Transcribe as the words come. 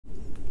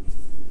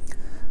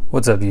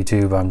What's up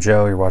YouTube, I'm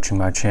Joe, you're watching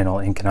my channel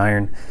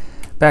Ink&Iron.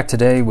 Back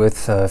today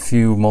with a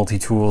few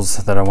multi-tools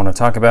that I want to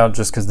talk about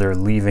just because they're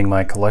leaving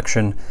my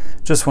collection.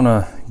 Just want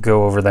to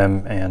go over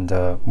them and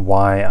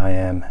why I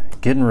am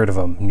getting rid of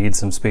them. Need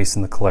some space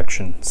in the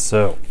collection.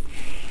 So,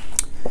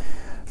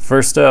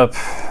 first up,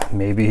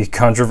 maybe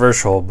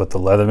controversial, but the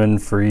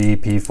Leatherman Free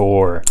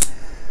P4.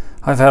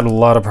 I've had a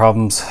lot of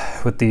problems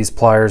with these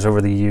pliers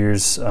over the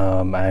years.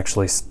 I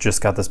actually just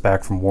got this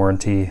back from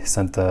warranty,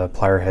 sent the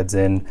plier heads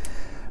in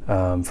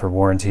for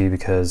warranty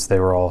because they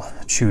were all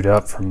chewed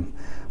up from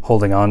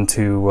holding on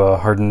to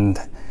hardened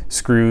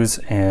screws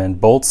and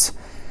bolts.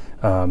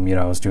 I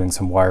was doing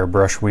some wire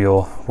brush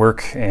wheel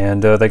work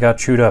and they got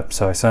chewed up,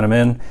 so I sent them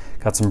in,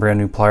 got some brand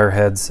new plier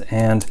heads,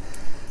 and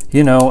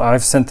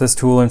I've sent this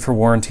tool in for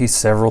warranty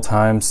several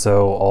times,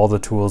 so all the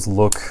tools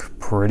look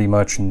pretty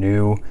much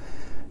new.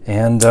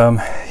 And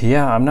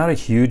yeah, I'm not a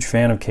huge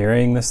fan of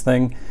carrying this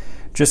thing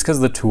just because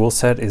the tool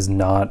set is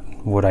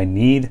not what I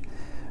need.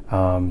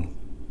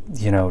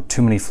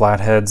 Too many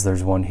flatheads.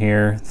 There's one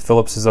here.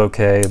 Phillips is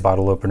okay,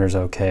 bottle opener's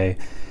okay.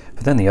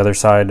 But then the other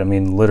side, I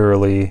mean,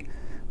 literally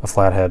a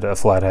flathead, a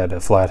flathead, a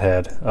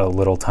flathead, a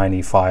little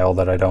tiny file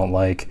that I don't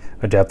like,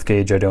 a depth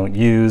gauge I don't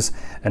use,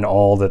 an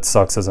awl that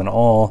sucks as an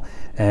awl,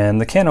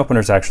 and the can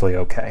opener's actually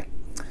okay.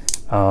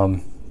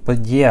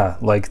 But yeah,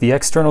 like the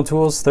external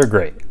tools, they're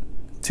great.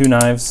 Two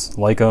knives,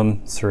 like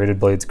them. Serrated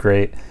blade's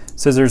great.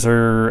 Scissors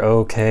are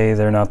okay,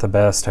 they're not the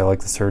best. I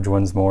like the Surge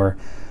ones more.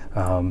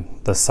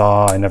 The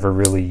saw I never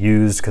really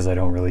used because I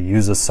don't really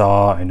use a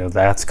saw. I know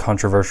that's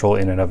controversial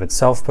in and of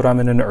itself, but I'm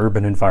in an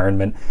urban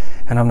environment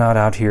and I'm not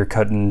out here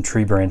cutting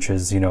tree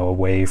branches,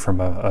 away from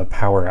a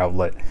power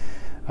outlet.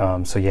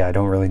 So yeah, I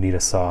don't really need a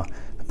saw.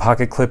 The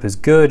pocket clip is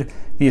good.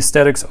 The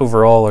aesthetics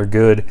overall are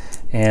good,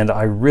 and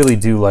I really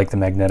do like the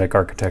magnetic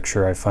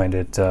architecture. I find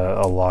it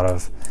a lot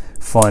of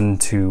fun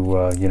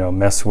to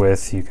mess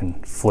with. You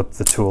can flip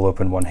the tool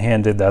open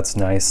one-handed. That's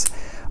nice.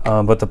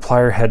 But the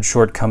plier head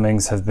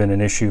shortcomings have been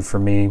an issue for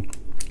me.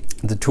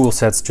 The tool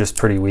set's just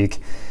pretty weak,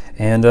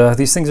 and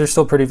these things are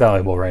still pretty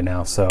valuable right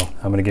now, so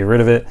I'm gonna get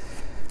rid of it.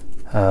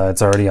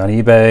 It's already on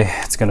eBay.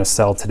 It's gonna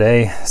sell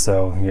today,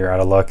 so you're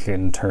out of luck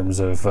in terms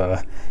of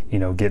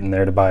getting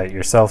there to buy it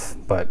yourself.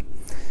 But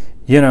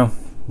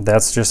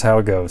that's just how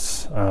it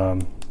goes.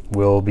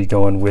 We'll be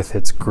going with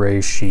its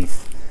gray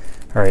sheath.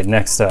 All right,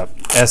 next up,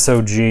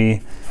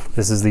 SOG.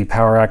 This is the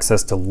Power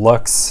Access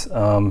Deluxe.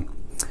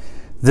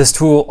 This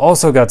tool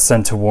also got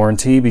sent to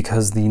warranty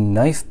because the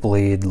knife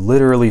blade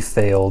literally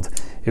failed.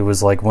 It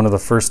was like one of the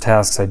first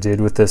tasks I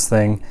did with this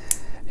thing,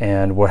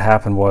 and what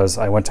happened was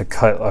I went to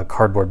cut a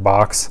cardboard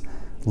box,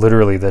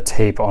 literally the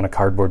tape on a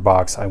cardboard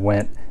box. I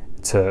went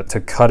to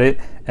cut it,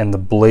 and the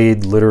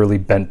blade literally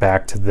bent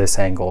back to this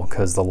angle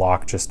because the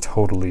lock just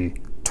totally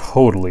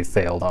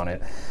failed on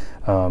it.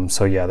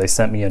 So yeah, they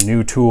sent me a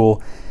new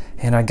tool,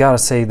 and I gotta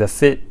say the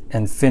fit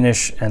and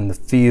finish and the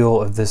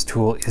feel of this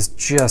tool is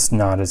just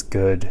not as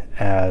good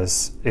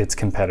as its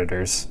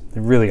competitors. They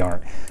really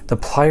aren't. The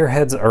plier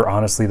heads are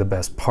honestly the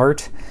best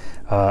part.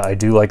 I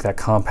do like that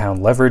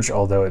compound leverage,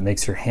 although it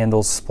makes your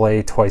handles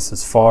splay twice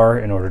as far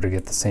in order to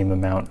get the same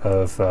amount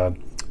of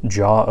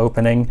jaw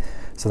opening.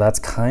 So that's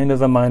kind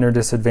of a minor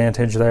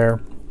disadvantage there.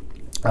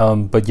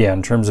 But yeah,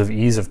 in terms of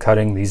ease of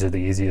cutting, these are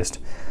the easiest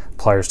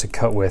pliers to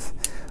cut with.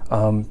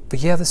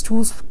 But yeah, this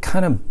tool's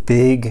kind of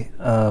big.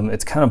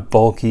 It's kind of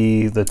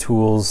bulky. The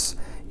tools,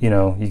 you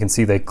can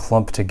see they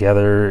clump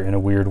together in a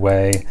weird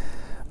way.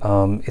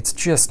 It's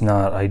just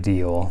not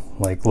ideal.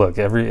 Like, look,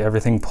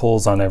 everything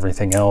pulls on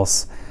everything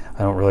else.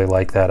 I don't really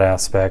like that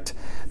aspect.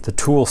 The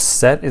tool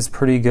set is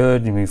pretty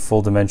good.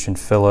 Full dimension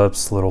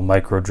Phillips, little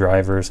micro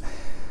drivers.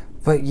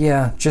 But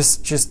yeah,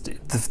 just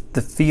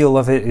the feel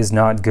of it is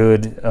not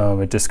good.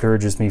 It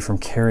discourages me from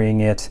carrying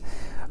it.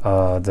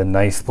 The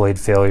knife blade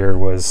failure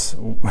was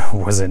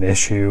an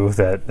issue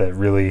that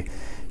really,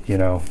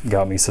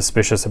 got me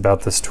suspicious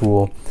about this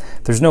tool.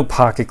 There's no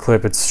pocket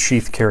clip, it's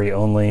sheath carry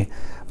only,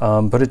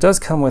 but it does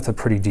come with a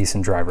pretty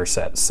decent driver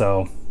set.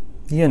 So,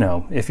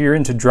 if you're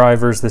into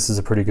drivers, this is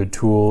a pretty good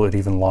tool. It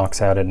even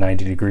locks out at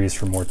 90 degrees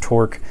for more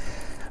torque.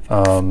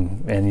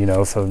 And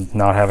if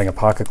not having a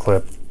pocket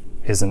clip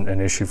isn't an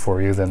issue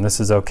for you, then this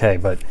is okay.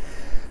 But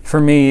for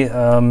me,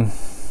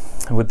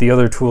 with the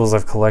other tools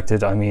I've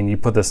collected, you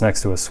put this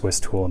next to a Swiss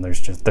tool and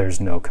there's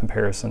no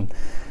comparison.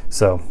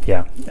 So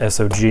yeah,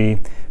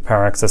 SOG,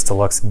 Power Access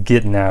Deluxe,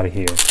 getting out of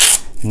here.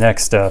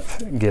 Next up,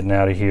 getting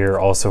out of here,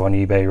 also on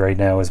eBay right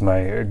now, is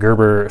my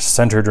Gerber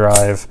Center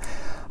Drive.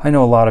 I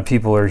know a lot of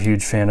people are a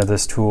huge fan of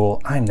this tool.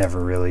 I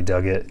never really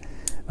dug it.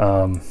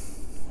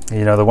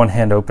 The one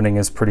hand opening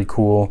is pretty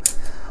cool,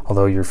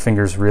 although your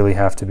fingers really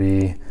have to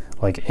be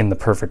like in the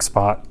perfect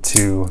spot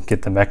to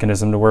get the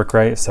mechanism to work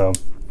right. So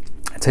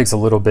it takes a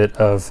little bit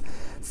of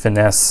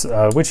finesse,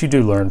 which you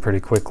do learn pretty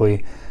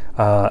quickly.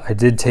 I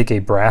did take a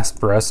brass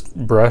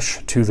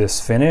brush to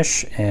this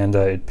finish, and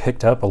it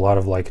picked up a lot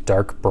of like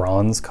dark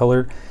bronze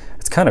color.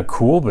 It's kind of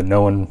cool, but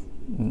no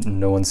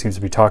one seems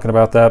to be talking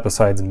about that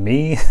besides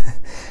me.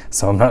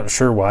 So I'm not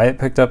sure why it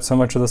picked up so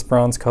much of this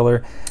bronze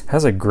color. It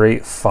has a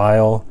great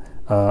file.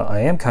 I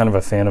am kind of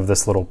a fan of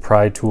this little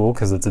pry tool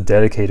because it's a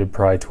dedicated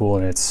pry tool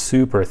and it's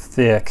super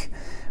thick,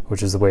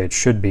 which is the way it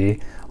should be.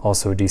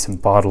 Also a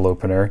decent bottle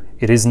opener.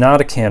 It is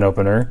not a can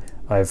opener.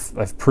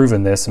 I've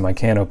proven this in my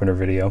can opener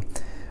video.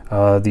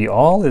 The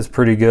awl is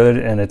pretty good,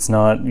 and it's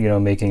not, you know,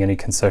 making any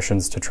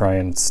concessions to try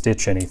and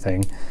stitch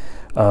anything.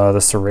 The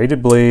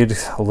serrated blade,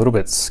 a little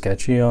bit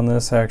sketchy on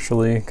this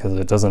actually, because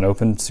it doesn't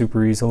open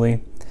super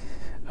easily.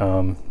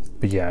 But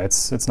yeah,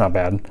 it's not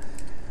bad.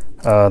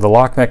 The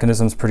lock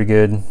mechanism's pretty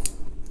good.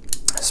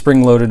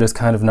 Spring-loaded is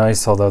kind of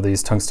nice, although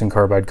these tungsten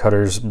carbide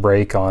cutters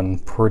break on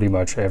pretty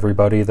much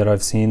everybody that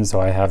I've seen, so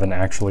I haven't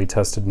actually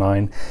tested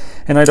mine.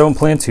 And I don't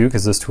plan to,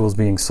 because this tool is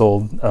being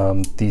sold.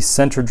 The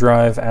center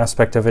drive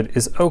aspect of it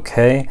is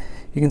okay.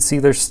 You can see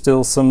there's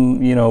still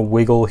some, you know,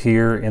 wiggle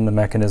here in the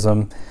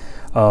mechanism.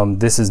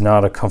 This is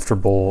not a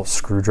comfortable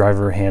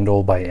screwdriver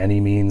handle by any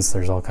means.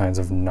 There's all kinds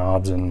of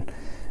knobs and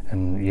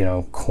you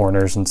know,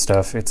 corners and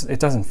stuff. It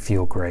doesn't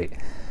feel great.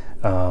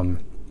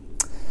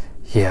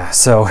 Yeah,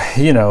 so,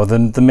 you know,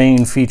 the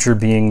main feature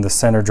being the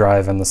center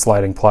drive and the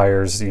sliding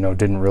pliers, you know,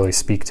 didn't really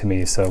speak to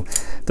me, so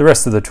the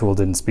rest of the tool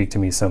didn't speak to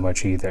me so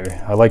much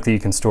either. I like that you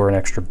can store an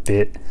extra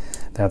bit.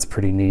 That's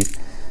pretty neat.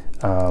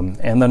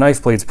 And the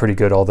knife blade's pretty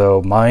good,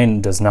 although mine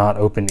does not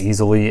open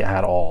easily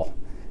at all.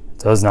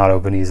 It does not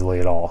open easily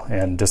at all,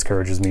 and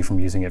discourages me from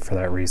using it for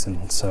that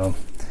reason. So,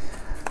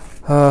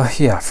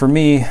 yeah, for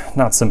me,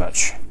 not so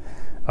much.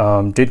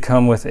 Did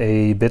come with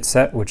a bit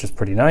set, which is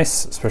pretty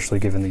nice, especially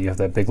given that you have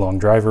that big long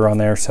driver on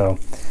there. So,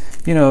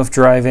 you know, if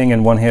driving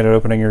and one-handed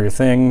opening are your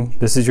thing,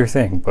 this is your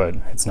thing, but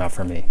it's not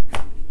for me.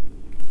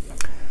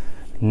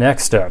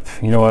 Next up,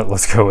 you know what,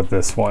 let's go with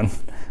this one.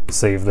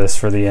 Save this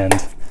for the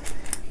end.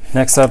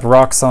 Next up,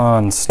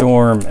 Roxxon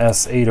Storm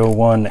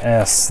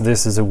S801S.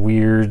 This is a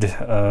weird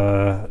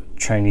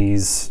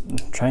Chinese,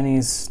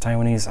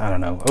 Taiwanese, I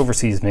don't know,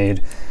 overseas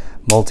made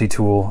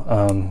multi-tool.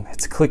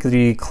 It's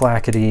clickety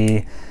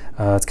clackety.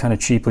 It's kind of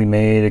cheaply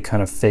made. It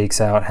kind of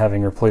fakes out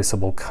having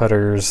replaceable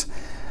cutters.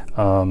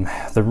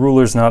 The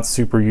ruler's not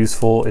super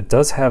useful. It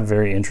does have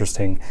very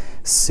interesting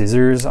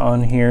scissors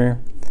on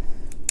here.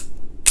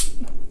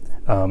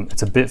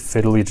 It's a bit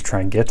fiddly to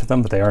try and get to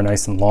them, but they are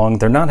nice and long.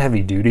 They're not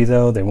heavy duty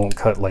though. They won't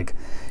cut like,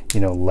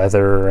 you know,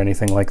 leather or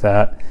anything like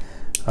that.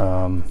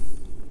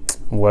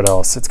 What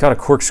else? It's got a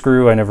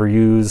corkscrew I never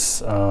use.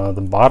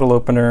 The bottle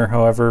opener,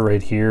 however,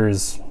 right here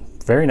is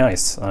very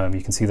nice.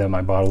 You can see that in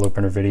my bottle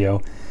opener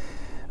video.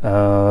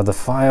 The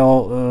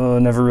file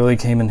never really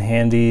came in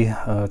handy.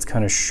 It's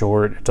kind of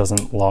short. It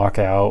doesn't lock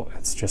out.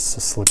 It's just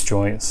a slip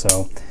joint,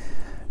 so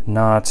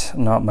not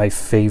my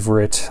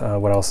favorite.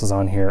 What else is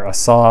on here? A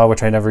saw,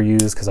 which I never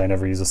use because I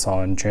never use a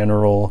saw in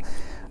general.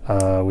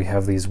 We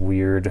have these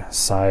weird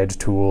side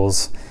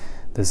tools.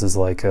 This is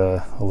like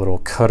a little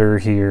cutter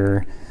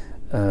here.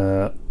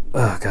 Oh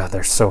god,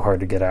 they're so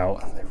hard to get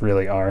out. They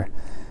really are.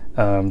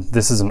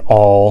 This is an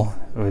awl.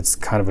 It's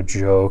kind of a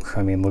joke.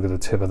 I mean, look at the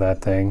tip of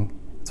that thing.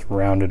 It's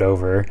rounded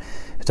over.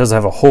 It does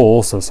have a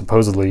hole, so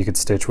supposedly you could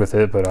stitch with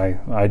it, but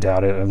I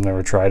doubt it. I've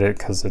never tried it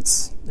because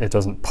it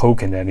doesn't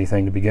poke into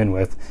anything to begin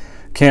with.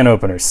 Can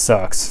opener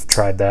sucks.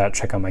 Tried that.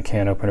 Check out my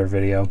can opener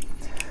video.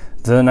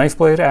 The knife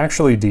blade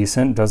actually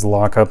decent. Does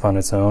lock up on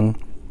its own.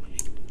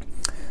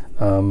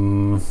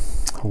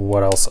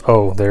 What else?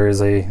 Oh, there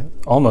is a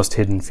almost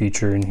hidden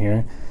feature in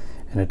here,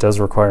 and it does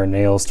require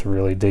nails to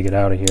really dig it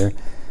out of here.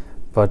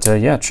 But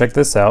yeah, check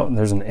this out.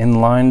 There's an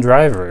inline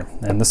driver,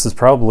 and this is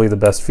probably the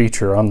best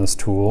feature on this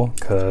tool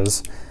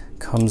because it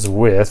comes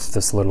with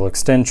this little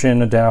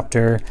extension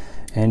adapter,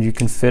 and you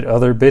can fit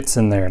other bits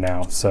in there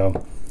now.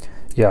 So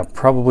yeah,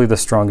 probably the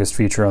strongest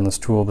feature on this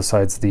tool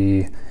besides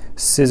the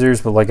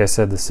scissors, but like I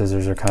said, the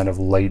scissors are kind of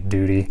light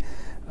duty.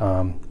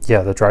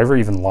 Yeah, the driver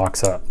even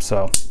locks up,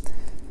 so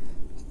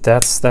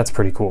that's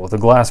pretty cool. The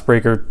glass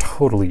breaker,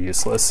 totally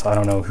useless. I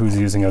don't know who's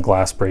using a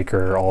glass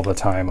breaker all the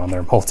time on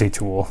their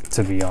multi-tool,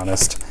 to be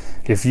honest.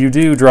 If you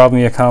do, drop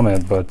me a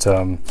comment, but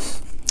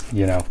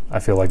you know, I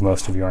feel like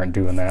most of you aren't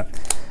doing that.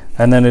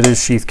 And then it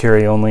is sheath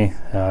carry only.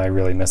 I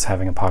really miss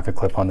having a pocket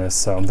clip on this.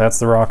 So that's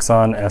the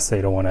Roxxon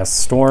S801S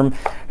Storm.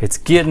 It's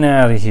getting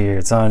out of here.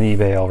 It's on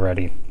eBay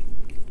already.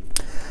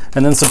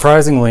 And then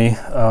surprisingly,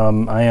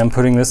 I am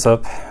putting this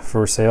up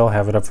for sale. I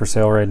have it up for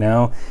sale right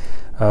now.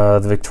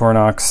 The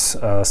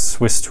Victorinox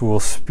Swiss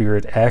Tool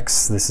Spirit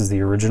X. This is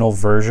the original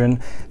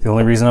version. The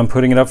only reason I'm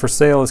putting it up for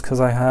sale is because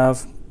I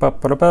have the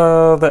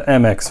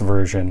MX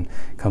version.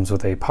 Comes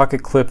with a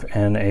pocket clip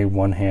and a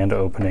one-hand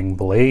opening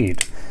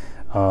blade.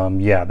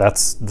 Yeah,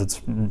 that's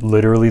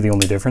literally the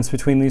only difference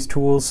between these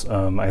tools.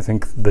 I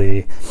think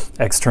the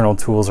external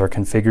tools are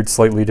configured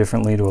slightly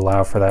differently to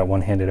allow for that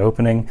one-handed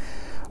opening.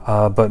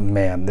 But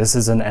man, this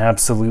is an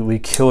absolutely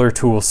killer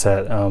tool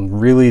set.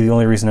 Really, the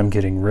only reason I'm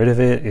getting rid of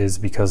it is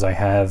because I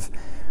have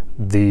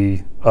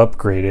the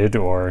upgraded,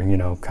 or you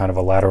know, kind of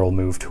a lateral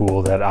move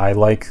tool that I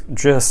like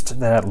just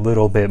that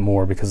little bit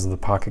more because of the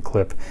pocket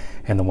clip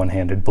and the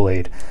one-handed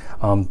blade.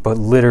 But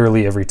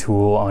literally every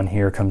tool on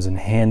here comes in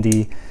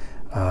handy.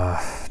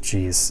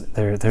 Geez,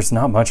 there's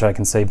not much I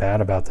can say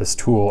bad about this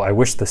tool. I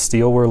wish the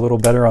steel were a little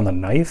better on the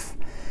knife.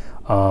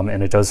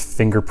 and it does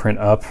fingerprint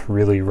up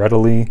really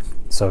readily,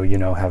 so you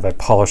know, have a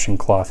polishing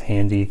cloth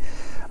handy.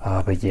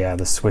 But yeah,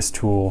 the Swiss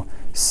tool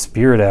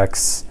Spirit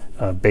X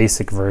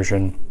basic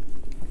version,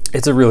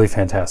 it's a really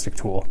fantastic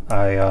tool.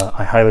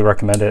 I highly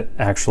recommend it,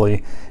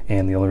 actually,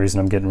 and the only reason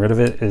I'm getting rid of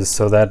it is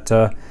so that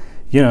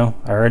you know,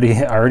 I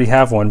already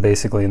have one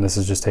basically, and this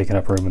is just taking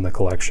up room in the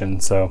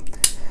collection. So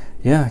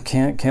yeah,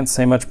 can't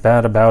say much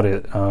bad about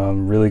it.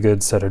 Really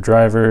good set of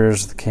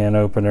drivers, the can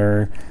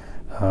opener,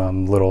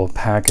 little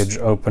package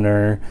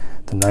opener.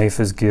 The knife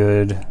is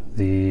good.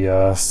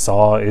 The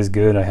saw is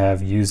good. I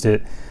have used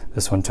it.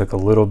 This one took a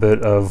little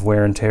bit of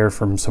wear and tear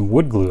from some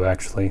wood glue,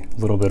 actually, a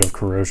little bit of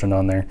corrosion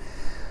on there.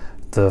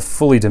 The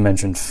fully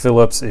dimensioned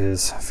Phillips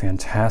is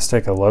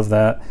fantastic. I love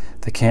that.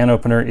 The can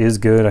opener is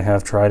good. I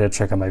have tried it.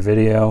 Check out my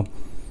video.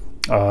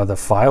 The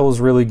file is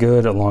really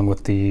good, along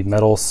with the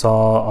metal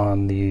saw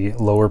on the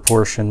lower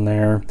portion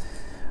there.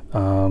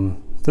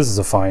 This is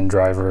a fine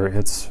driver.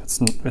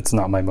 It's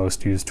not my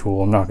most used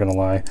tool, I'm not gonna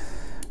lie.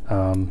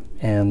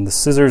 And the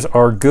scissors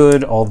are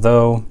good,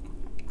 although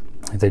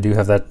they do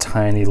have that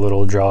tiny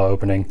little jaw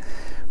opening,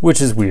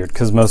 which is weird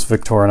because most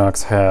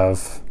Victorinox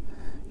have,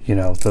 you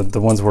know,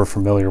 the ones we're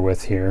familiar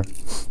with here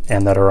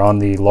and that are on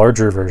the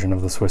larger version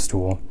of the Swiss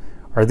tool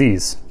are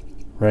these,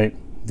 right?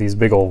 These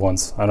big old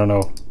ones. I don't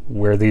know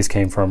where these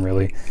came from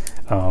really,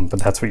 but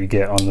that's what you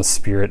get on the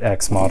Spirit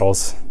X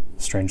models,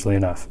 strangely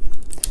enough.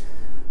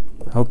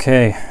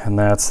 Okay, and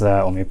that's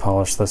that. Let me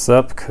polish this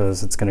up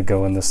because it's going to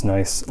go in this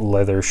nice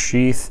leather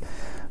sheath.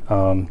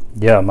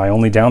 Yeah, my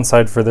only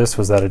downside for this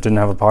was that it didn't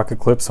have a pocket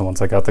clip, so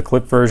once I got the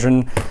clip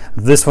version,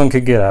 this one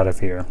could get out of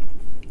here.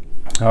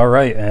 All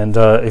right, and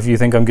if you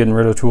think I'm getting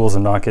rid of tools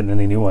and not getting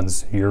any new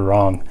ones, you're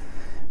wrong.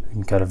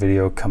 I've got a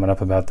video coming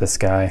up about this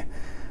guy,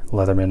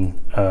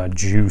 Leatherman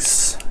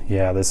Juice.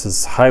 Yeah, this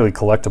is highly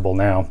collectible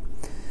now.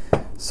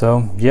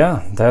 So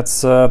yeah,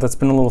 that's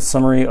been a little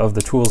summary of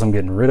the tools I'm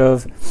getting rid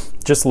of.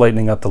 Just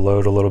lightening up the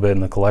load a little bit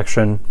in the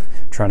collection,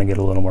 trying to get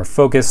a little more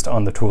focused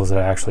on the tools that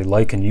I actually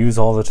like and use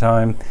all the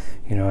time.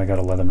 You know, I got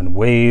a Leatherman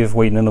Wave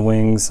waiting in the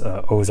wings,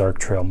 Ozark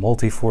Trail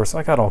Multi-Force.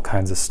 I got all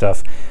kinds of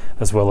stuff,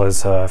 as well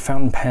as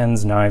fountain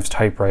pens, knives,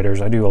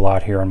 typewriters. I do a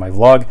lot here on my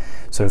vlog.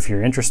 So if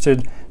you're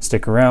interested,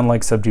 stick around,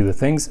 like, sub, do the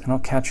things, and I'll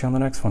catch you on the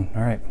next one.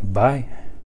 All right, bye.